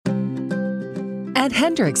At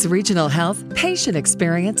Hendricks Regional Health, patient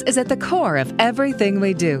experience is at the core of everything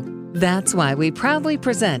we do. That's why we proudly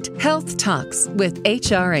present Health Talks with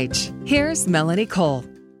HRH. Here's Melanie Cole.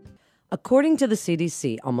 According to the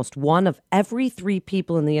CDC, almost 1 of every 3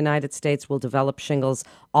 people in the United States will develop shingles,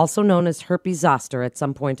 also known as herpes zoster, at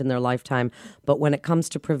some point in their lifetime. But when it comes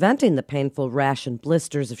to preventing the painful rash and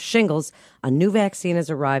blisters of shingles, a new vaccine has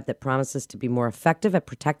arrived that promises to be more effective at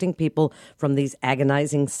protecting people from these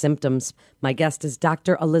agonizing symptoms. My guest is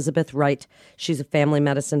Dr. Elizabeth Wright. She's a family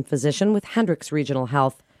medicine physician with Hendricks Regional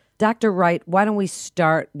Health. Dr. Wright, why don't we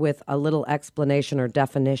start with a little explanation or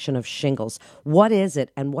definition of shingles? What is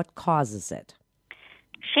it and what causes it?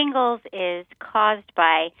 Shingles is caused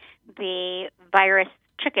by the virus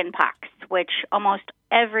chickenpox, which almost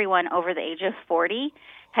everyone over the age of 40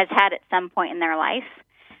 has had at some point in their life.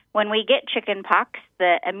 When we get chickenpox,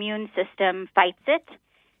 the immune system fights it.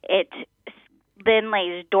 It then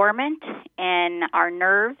lays dormant in our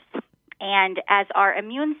nerves. And as our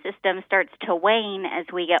immune system starts to wane as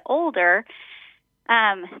we get older,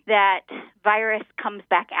 that virus comes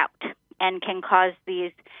back out and can cause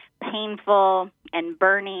these painful and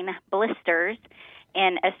burning blisters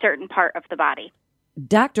in a certain part of the body.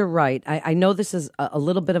 Dr. Wright, I know this is a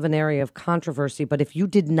little bit of an area of controversy, but if you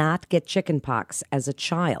did not get chickenpox as a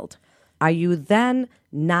child, are you then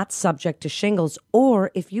not subject to shingles?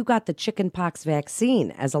 Or if you got the chickenpox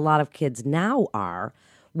vaccine, as a lot of kids now are,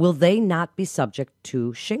 will they not be subject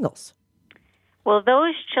to shingles? Well,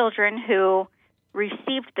 those children who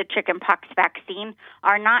received the chickenpox vaccine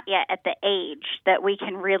are not yet at the age that we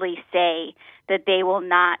can really say that they will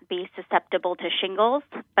not be susceptible to shingles.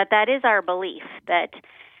 But that is our belief, that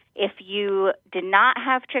if you did not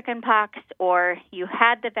have chickenpox or you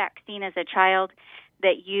had the vaccine as a child,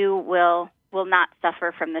 that you will not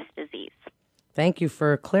suffer from this disease. Thank you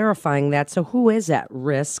for clarifying that. So who is at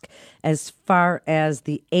risk as far as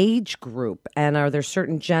the age group? And are there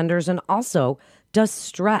certain genders? And also, does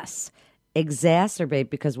stress exacerbate?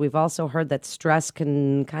 Because we've also heard that stress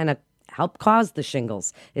can kind of help cause the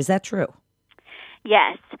shingles. Is that true?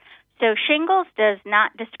 Yes. So shingles does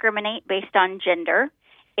not discriminate based on gender.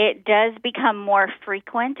 It does become more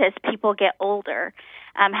frequent as people get older.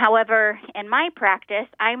 However, in my practice,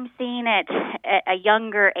 I'm seeing it at a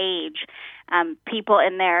younger age. People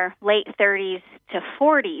in their late 30s to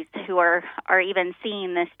 40s who are even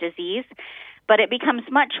seeing this disease. But it becomes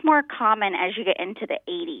much more common as you get into the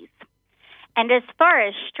 80s. And as far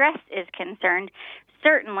as stress is concerned,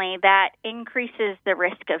 certainly that increases the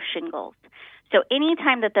risk of shingles. So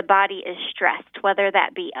anytime that the body is stressed, whether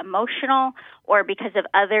that be emotional or because of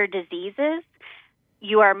other diseases,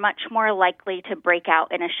 you are much more likely to break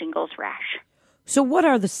out in a shingles rash. So what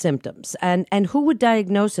are the symptoms and who would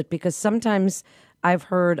diagnose it? Because sometimes I've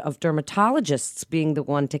heard of dermatologists being the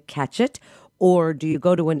one to catch it, or do you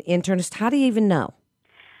go to an internist? How do you even know?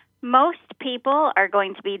 Most people are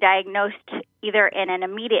going to be diagnosed either in an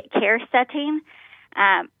immediate care setting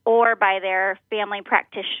or by their family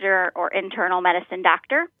practitioner or internal medicine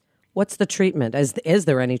doctor. What's the treatment? Is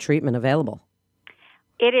there any treatment available?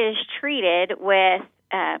 It is treated with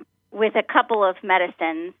a couple of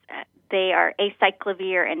medicines. They are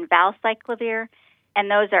acyclovir and valcyclovir,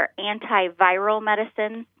 and those are antiviral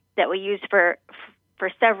medicines that we use for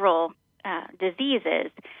several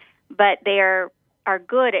diseases, but they are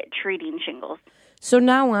good at treating shingles. So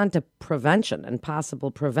now on to prevention and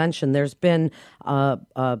possible prevention. There's been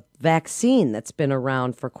a vaccine that's been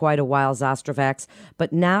around for quite a while, Zostavax,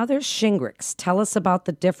 but now there's Shingrix. Tell us about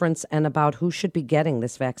the difference and about who should be getting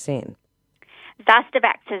this vaccine.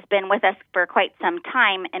 Zostavax has been with us for quite some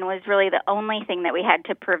time and was really the only thing that we had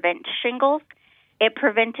to prevent shingles. It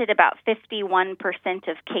prevented about 51%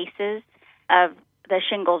 of cases of the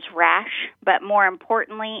shingles rash, but more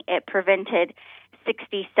importantly, it prevented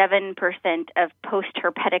 67% of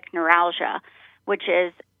post-herpetic neuralgia, which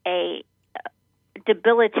is a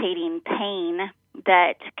debilitating pain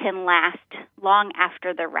that can last long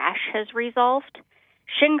after the rash has resolved.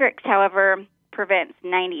 Shingrix, however, prevents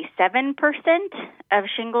 97% of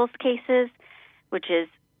shingles cases, which is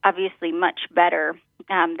obviously much better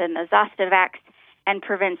than the Zostavax, and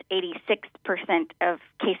prevents 86% of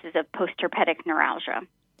cases of post-herpetic neuralgia.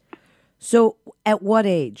 So at what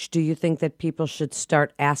age do you think that people should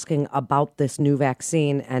start asking about this new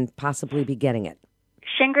vaccine and possibly be getting it?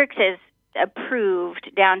 Shingrix is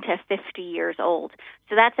approved down to 50 years old,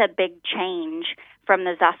 so that's a big change from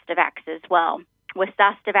the Zostavax as well. With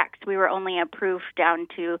Zostavax, we were only approved down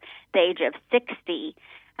to the age of 60.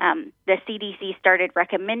 The CDC started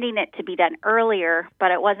recommending it to be done earlier,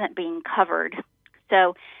 but it wasn't being covered.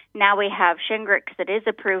 So Now we have Shingrix that is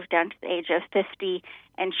approved down to the age of 50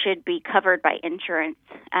 and should be covered by insurance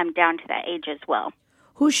down to that age as well.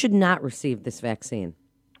 Who should not receive this vaccine?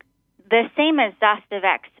 The same as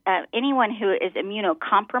Zostavax, anyone who is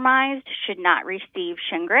immunocompromised should not receive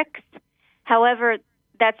Shingrix. However,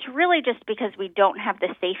 that's really just because we don't have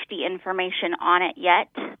the safety information on it yet,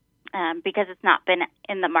 because it's not been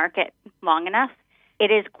in the market long enough.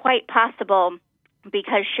 It is quite possible,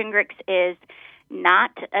 because Shingrix is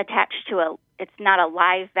not attached to it's not a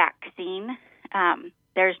live vaccine.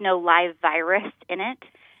 There's no live virus in it.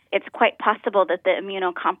 It's quite possible that the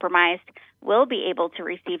immunocompromised will be able to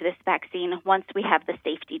receive this vaccine once we have the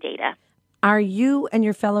safety data. Are you and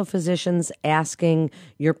your fellow physicians asking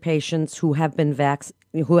your patients who have been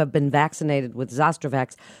vaccinated with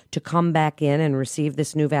Zostavax to come back in and receive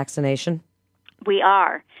this new vaccination? We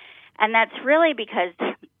are. And that's really because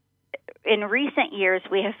in recent years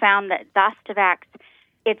we have found that Zostavax,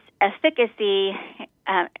 its effectiveness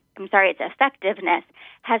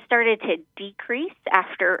has started to decrease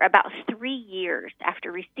after about 3 years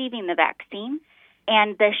after receiving the vaccine.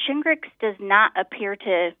 And the Shingrix does not appear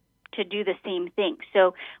to do the same thing.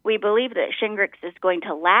 So we believe that Shingrix is going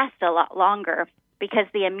to last a lot longer because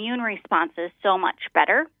the immune response is so much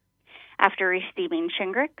better after receiving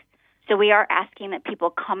Shingrix. So we are asking that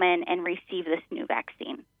people come in and receive this new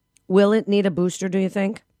vaccine. Will it need a booster, do you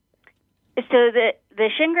think? So the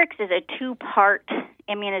Shingrix is a 2-part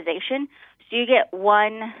immunization. So you get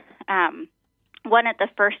one at the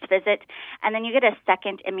first visit, and then you get a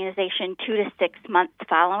second immunization 2 to 6 months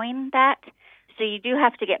following that. So you do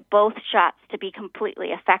have to get both shots to be completely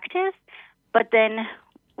effective, but then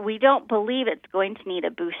we don't believe it's going to need a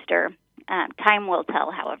booster. Time will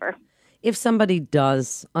tell, however. If somebody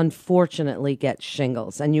does, unfortunately, get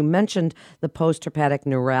shingles, and you mentioned the post-herpetic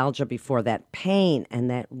neuralgia before, that pain and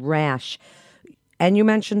that rash, and you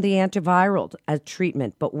mentioned the antiviral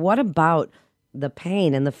treatment, but what about the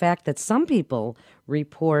pain and the fact that some people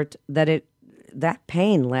report that that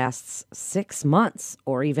pain lasts 6 months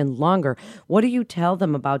or even longer? What do you tell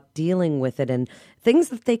them about dealing with it and things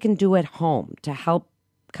that they can do at home to help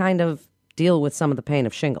kind of deal with some of the pain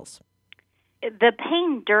of shingles? The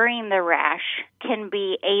pain during the rash can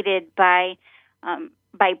be aided by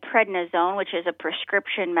prednisone, which is a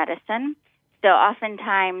prescription medicine. So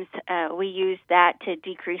oftentimes we use that to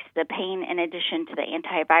decrease the pain in addition to the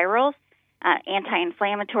antivirals.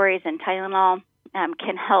 Anti-inflammatories and Tylenol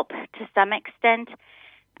can help to some extent.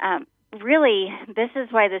 Really, this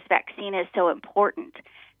is why this vaccine is so important,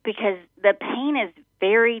 because the pain is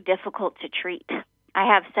very difficult to treat. I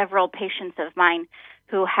have several patients of mine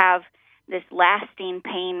who have this lasting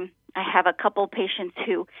pain. I have a couple patients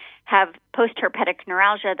who have post-herpetic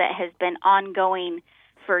neuralgia that has been ongoing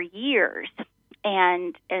for years,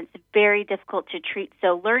 and it's very difficult to treat.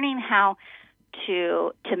 So learning how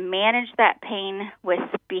to manage that pain with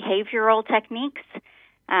behavioral techniques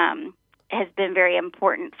has been very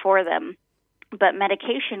important for them. But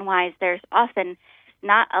medication-wise, there's often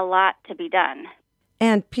not a lot to be done.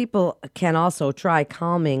 And people can also try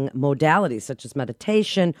calming modalities such as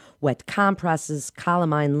meditation, wet compresses,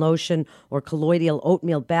 calamine lotion, or colloidal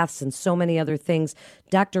oatmeal baths, and so many other things.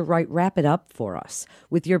 Dr. Wright, wrap it up for us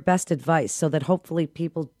with your best advice so that hopefully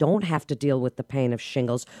people don't have to deal with the pain of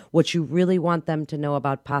shingles, what you really want them to know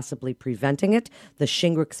about possibly preventing it, the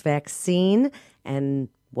Shingrix vaccine, and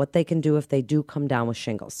what they can do if they do come down with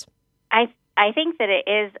shingles. I think that it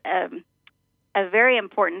is a very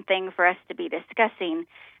important thing for us to be discussing.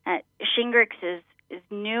 Shingrix is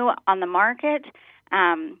new on the market.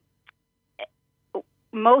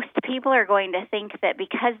 Most people are going to think that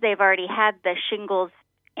because they've already had the shingles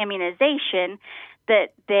immunization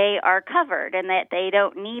that they are covered and that they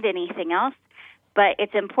don't need anything else. But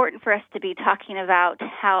it's important for us to be talking about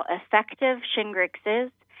how effective Shingrix is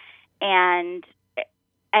and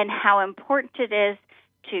how important it is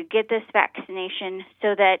to get this vaccination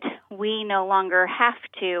so that we no longer have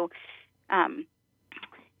to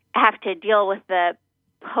deal with the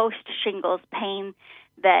post-shingles pain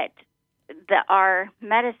that our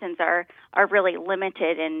medicines are really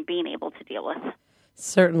limited in being able to deal with.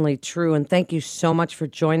 Certainly true, and thank you so much for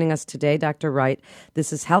joining us today, Dr. Wright.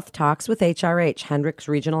 This is Health Talks with HRH, Hendricks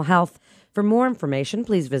Regional Health. For more information,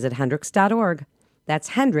 please visit hendricks.org.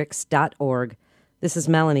 That's hendricks.org. This is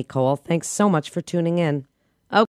Melanie Cole. Thanks so much for tuning in.